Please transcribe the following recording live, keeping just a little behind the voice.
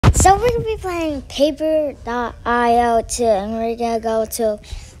So we're gonna be playing Paper.io 2, and we're gonna go to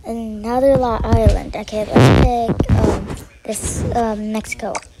another island. Okay, let's pick this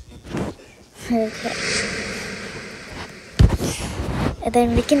Mexico. Okay, and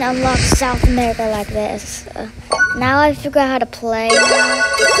then we can unlock South America like this. Now I figure out how to play.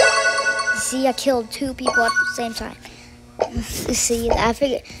 See, I killed 2 people at the same time. See, I've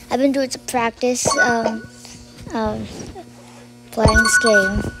been doing some practice playing this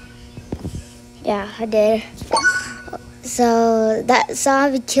game. Yeah, I did. So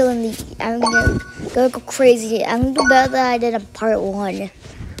I've been killing I'm gonna go crazy. I'm gonna do better than I did in part 1,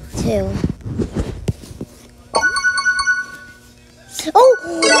 too. Oh,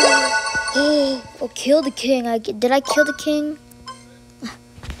 kill the king. Did I kill the king?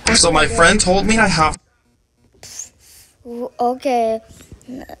 So my friend told me I have. Okay,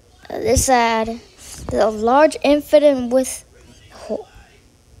 this is sad. There's a large infinite with.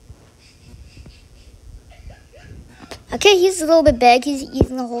 Okay, he's a little bit big. He's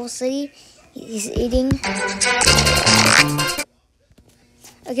eating the whole city. He's eating.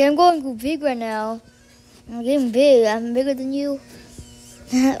 Okay, I'm going big right now. I'm getting big. I'm bigger than you.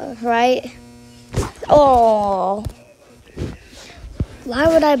 Right? Oh. Why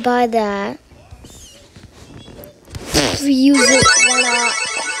would I buy that? Use it. Why not?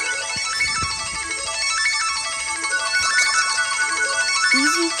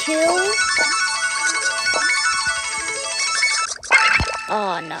 Easy kill.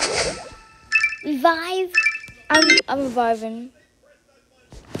 Oh no. Revive? I'm reviving.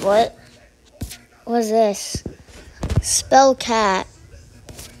 What? What's this? Spell cat.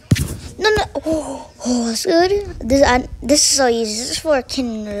 No. Oh, that's good. This is so easy. This is for a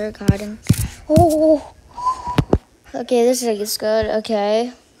kindergarten. Oh. Okay, this is good.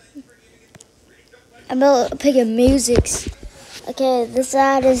 Okay. I'm about to pick a music. Okay, this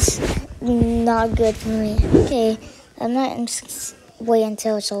ad is not good for me. Okay, I'm just wait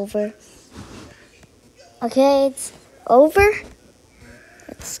until it's over. Okay, it's over.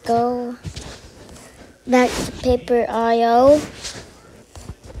 Let's go back to Paper.io.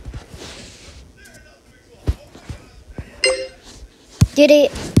 Did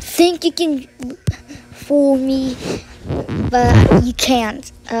it think you can fool me, but you can't,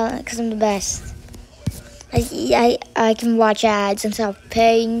 because I'm the best. I can watch ads instead of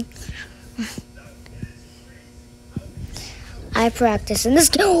paying. I practice in this.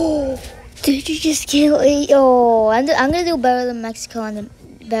 Oh, did you just kill it? Oh, I'm gonna do better than Mexico and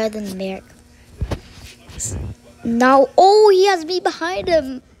better than America. Now, oh, he has me behind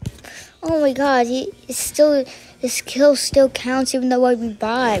him. Oh my God, his kill still counts even though I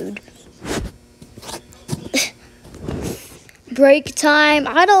revived. Break time.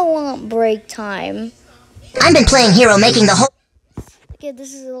 I don't want break time. I've been playing Hero, making the whole. Okay,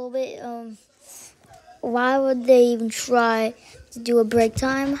 this is a little bit. Why would they even try to do a break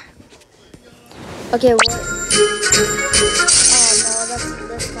time? Okay, what? Oh no, that's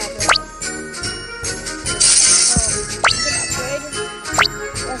this cover.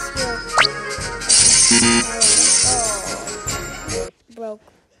 Let's go. Broke.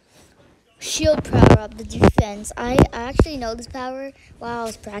 Shield power up, the defense. I actually know this power while I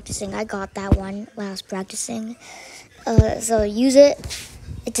was practicing. I got that one while I was practicing. So use it.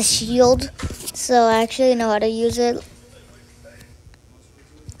 It's a shield. So I actually know how to use it.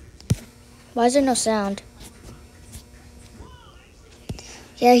 Why is there no sound?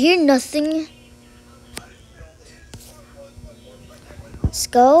 Yeah, I hear nothing. Let's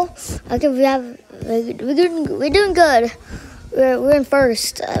go. Okay, we're doing good. We're in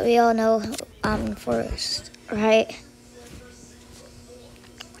first. We all know I'm in first, right?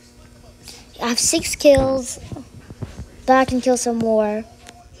 I have 6 kills, but I can kill some more.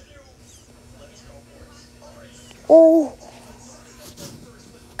 Oh,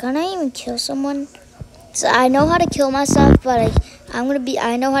 can I even kill someone? So I know how to kill myself, but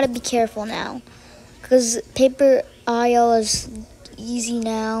I know how to be careful now, because Paper.io is easy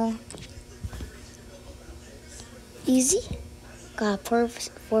now. Easy. Got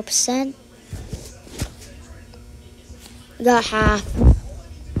 4%. Got half.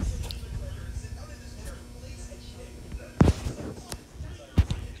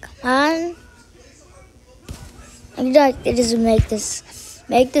 Come on. I like to just make this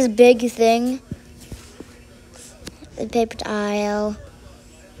big thing. The Paper.io.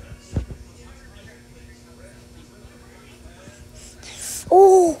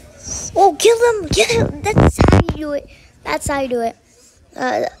 Oh, kill him! That's how you do it. That's how you do it.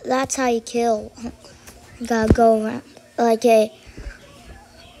 That's how you kill. You gotta go around. Like, I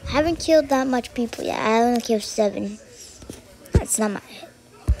haven't killed that much people yet. I only killed 7. That's not my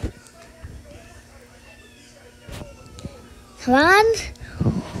Come on.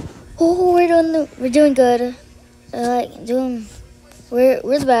 Oh, we're doing good. We're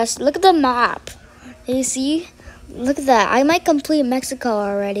the best. Look at the map. Can you see? Look at that. I might complete Mexico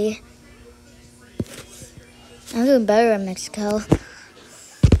already. I'm doing better in Mexico.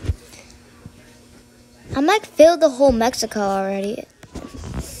 I might fill the whole Mexico already.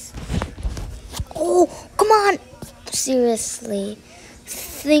 Oh, come on. Seriously.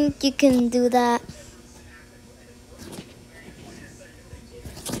 Think you can do that?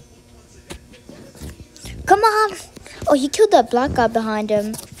 Come on. Oh, he killed that black guy behind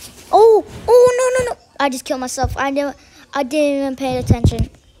him. Oh, no. I just killed myself. I didn't even pay attention.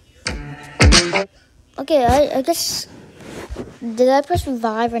 Okay, I guess... Did I press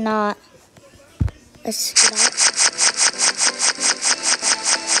revive or not? Let's get out.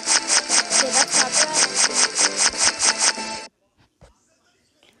 Okay, that's not bad.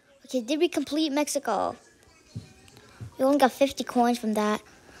 Okay, did we complete Mexico? We only got 50 coins from that.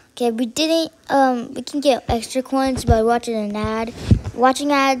 Okay, we didn't, we can get extra coins by watching an ad.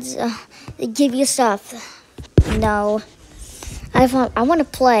 Watching ads, they give you stuff. No. I want to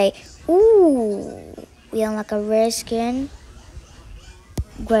play. Ooh. We unlock a rare skin.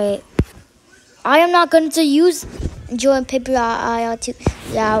 Great. I am not going to join Paper IO 2.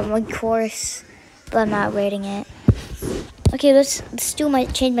 Yeah, of course. But I'm not rating it. Okay, let's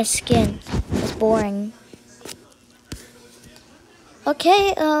change my skin. It's boring.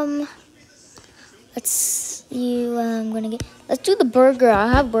 Okay, let's see what I'm gonna get. Let's do the burger.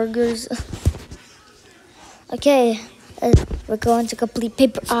 I have burgers. Okay, we're going to complete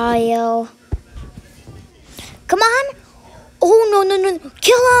Paper IO. Come on! Oh, no.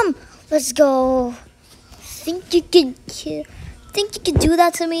 Kill him! Let's go. Think you can do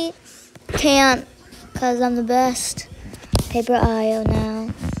that to me? Can't, because I'm the best. Paper IO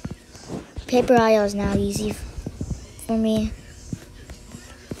now. Paper IO is now easy for me.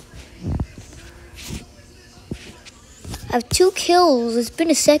 I have 2 kills. It's been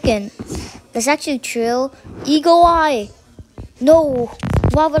a second. That's actually true. Eagle Eye. No.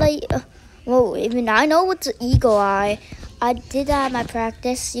 Why would I... well, even I know what's an Eagle Eye. I did that in my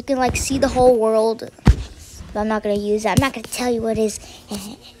practice. You can, like, see the whole world. But I'm not going to use that. I'm not going to tell you what it is.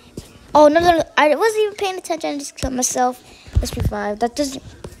 Oh, no. I wasn't even paying attention. I just killed myself. Let's revive. That doesn't...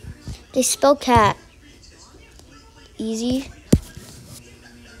 They spell cat. Easy.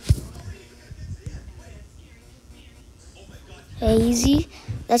 Easy.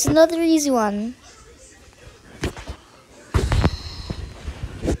 That's another easy one.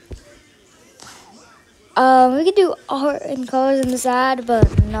 We could do art and colors in this ad,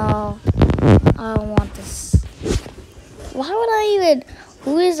 but no. I don't want this. Why would I even...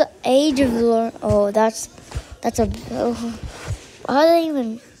 Who is the age of the... Oh, that's a... Oh, why do they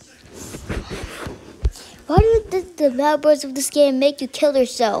even... Why do the bad boys of this game make you kill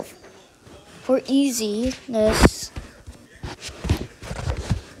yourself? For easiness.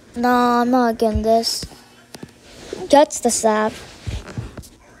 No, I'm not getting this. That's the sap.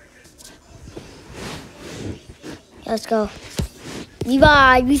 Let's go.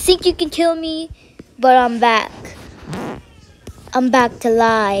 Levi, you think you can kill me? But I'm back. I'm back to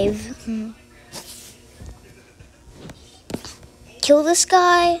live. Kill this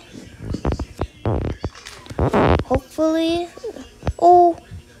guy. Hopefully. Oh,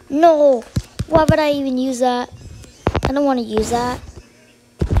 no. Why would I even use that? I don't want to use that.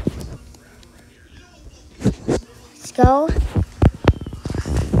 Let's go.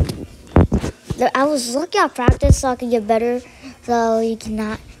 I was lucky at practice so I could get better. So you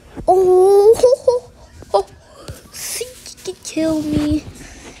cannot. Oh, think you can kill me.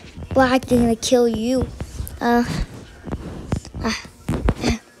 Well, I'm gonna kill you. I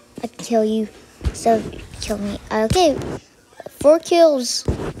can kill you. So kill me. Okay, 4 kills.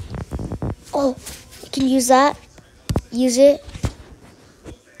 Oh, you can use that. Use it.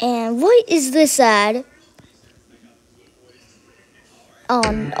 And what is this ad? Oh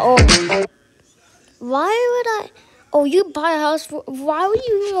no. Why would I? Oh, you buy a house for? Why would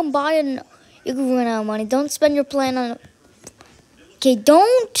you even buy an? You can run out of money. Don't spend your plan on. Okay,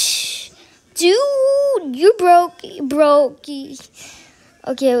 don't. Dude, you broke. Okay, broke.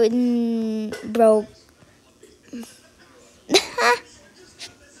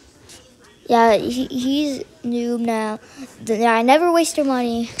 Yeah, he's noob now. I never waste your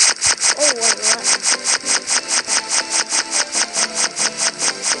money. Oh, what?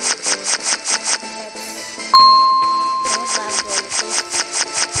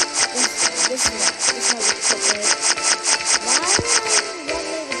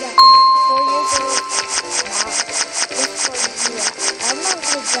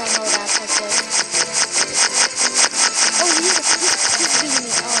 Oh,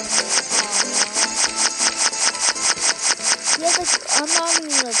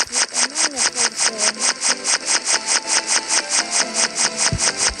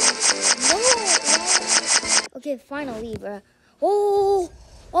 Okay, finally, bro. Oh,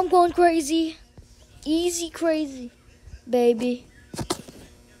 I'm going crazy. Easy crazy, baby.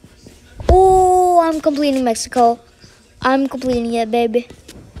 Oh, I'm completing Mexico. I'm completing it, baby.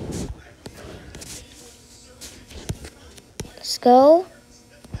 Let's go.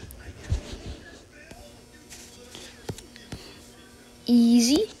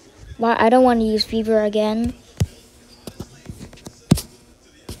 Easy. Why? I don't want to use fever again.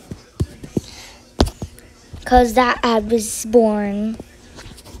 Because that ad was boring.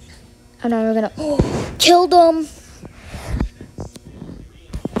 And now we're gonna kill them.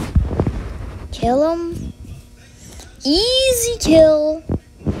 Kill him. Easy kill.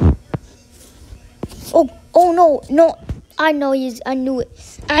 Oh no. I know I knew it.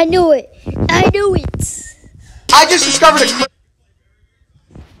 I knew it. I just discovered a.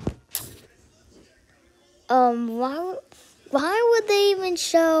 Why would they even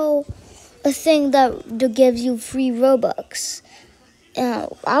show a thing that gives you free Robux? Why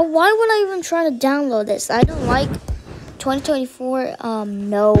would I even try to download this? I don't like 2024.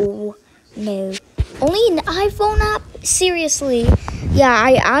 No. Only an iPhone app? Seriously?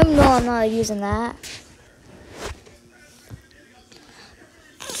 Yeah, I'm not using that.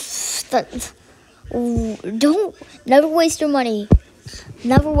 Never waste your money.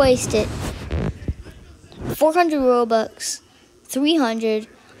 Never waste it. 400 Robux. 300.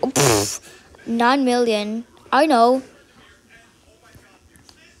 9 million. I know.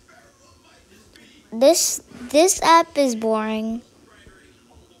 This app is boring.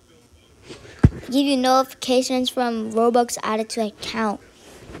 Give you notifications from Robux added to account.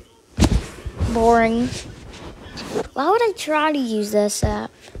 Boring. Why would I try to use this app?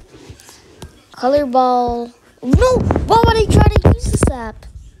 Color ball. No! Why would I try to use this app?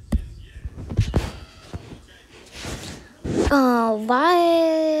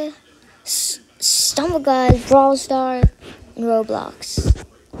 Why? Stumble Guys, Brawl Stars, and Roblox.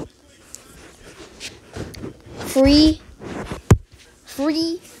 Free. No.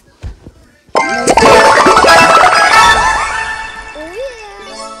 Oh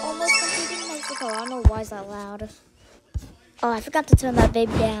yeah! Almost completed Mexico. I don't know why is that loud. Oh, I forgot to turn that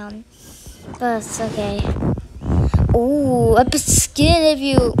baby down. But it's okay. Ooh, epic skin if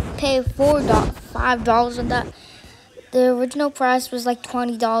you pay $5 on that. The original price was like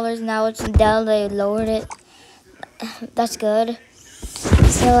 $20. Now it's down. They lowered it. That's good.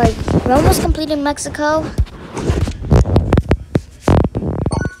 So like, we're almost completed Mexico.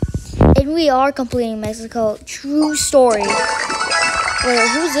 And we are completing Mexico. True story. Wait,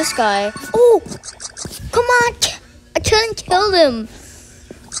 who's this guy? Oh, come on. I couldn't kill him.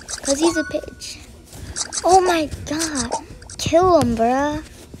 Because he's a bitch. Oh my god. Kill him, bruh.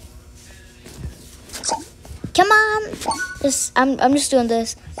 Come on. I'm just doing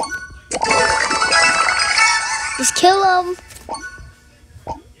this. Just kill him.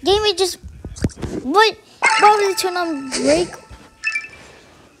 Game me just... What? Why would they turn on break?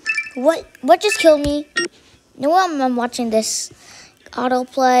 What just killed me? You know what? I'm watching this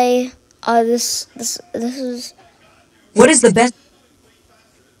autoplay. This is... What is the best?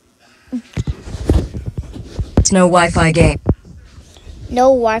 It's no Wi-Fi game.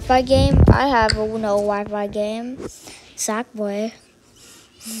 No Wi-Fi game? I have a no Wi-Fi game. Sackboy.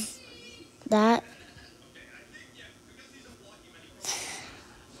 That.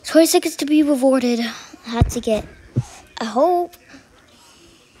 20 seconds to be rewarded. I had to get. I hope.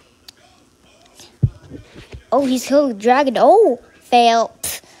 Oh, he's killed a dragon. Oh, fail.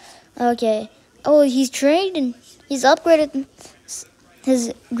 Okay. Oh, he's trained and he's upgraded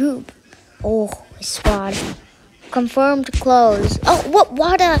his group. Oh, his squad. Confirmed to close. Oh, what?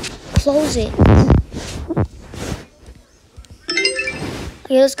 Why did I close it?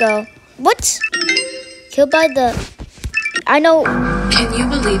 Okay, let's go. What? Killed by the... I know... Can you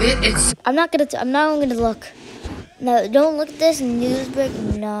believe it? I'm not gonna look. No, don't look at this news break.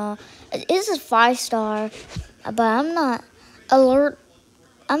 No. This is 5-star. But I'm not alert.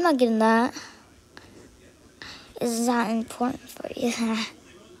 I'm not getting that. It's not important for you.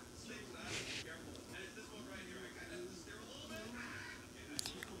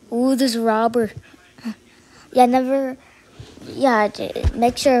 Ooh, this robber. Yeah, make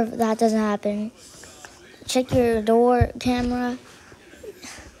sure that doesn't happen. Check your door camera.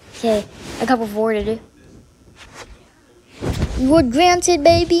 Okay, I got rewarded. Reward granted,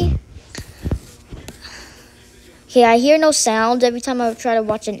 baby. Okay, I hear no sounds every time I try to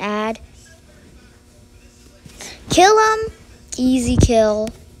watch an ad. Kill him. Easy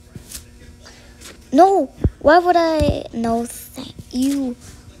kill. No, why would I? No, thank you.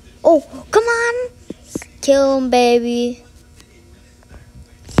 Oh, come on. Kill him, baby.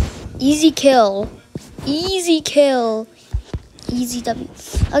 Easy kill. Easy kill. Easy W.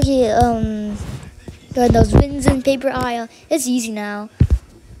 Okay, got those wins in Paper Isle. It's easy now.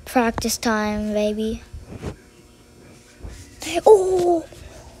 Practice time, baby. Oh!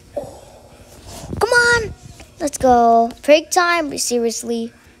 Come on! Let's go. Break time?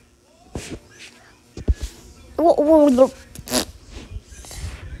 Seriously?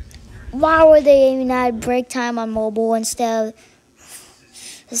 Why were they aiming at break time on mobile instead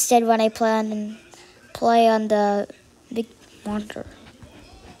when I play on the big monitor?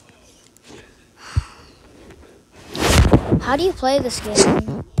 How do you play this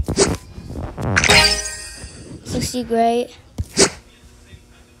game? 60 great.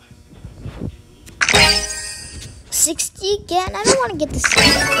 60 again? I don't want to get this.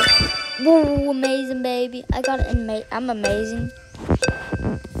 Whoa, amazing, baby. I got it. I'm amazing.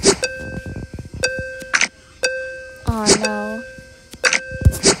 Oh, no.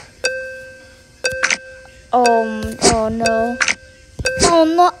 Oh, no. Oh,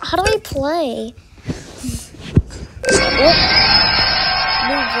 no. How do I play? What?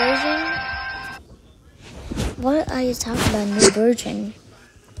 New version? What are you talking about, new version?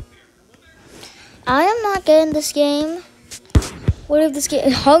 I am not getting this game. What if this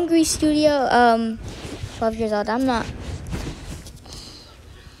game? Hungry Studio, 12 years old. I'm not.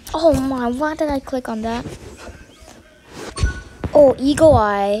 Oh my, why did I click on that? Oh, Eagle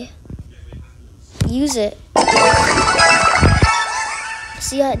Eye. Use it.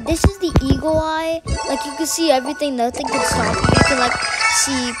 See, this is the Eagle Eye. Like, you can see everything. Nothing can stop you. You can, like,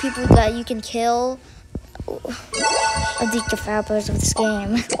 see people that you can kill. I think the fabrics of this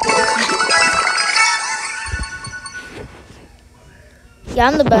game. Yeah,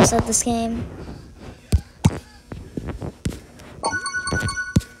 I'm the best at this game.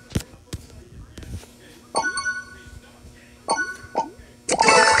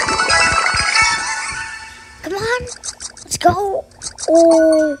 Come on, let's go.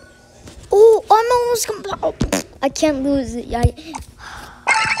 Oh, I'm almost complete. I can't lose it. I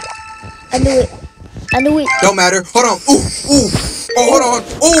knew it. I knew it. Don't matter. Hold on. Ooh. Oh, hold on.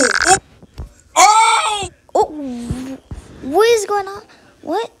 Ooh. Oh! Oh, what is going on?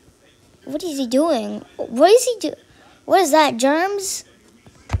 What is he doing? What is he do? What is that? Germs?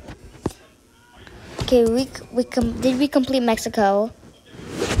 Okay, did we complete Mexico?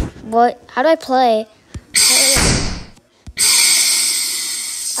 What? How do I play?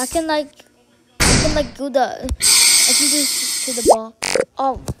 I can do the. I can do to the ball.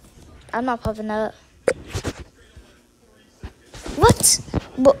 Oh, I'm not popping up. What?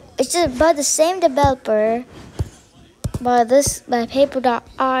 But it's just by the same developer. By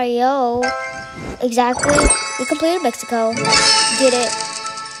Paper.io. Exactly. We completed Mexico. Did it.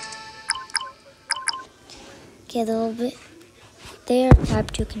 Okay, a little bit. There,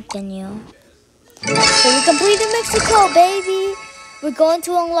 type to continue. So we completed Mexico, baby. We're going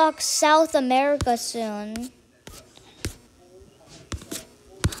to unlock South America soon.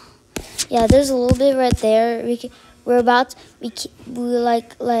 Yeah, there's a little bit right there. We're like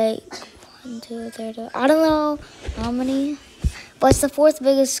 1, 2, 3. I don't know how many, but it's the 4th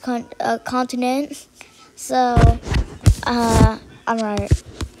biggest continent. So, I'm right.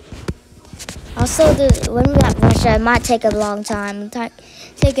 Also, when we got finished, it might take a long time.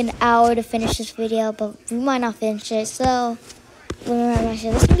 Take an hour to finish this video, but we might not finish it. So, when we're finished,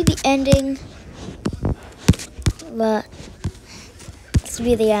 this will be the ending. But this will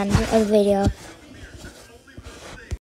be the end of the video.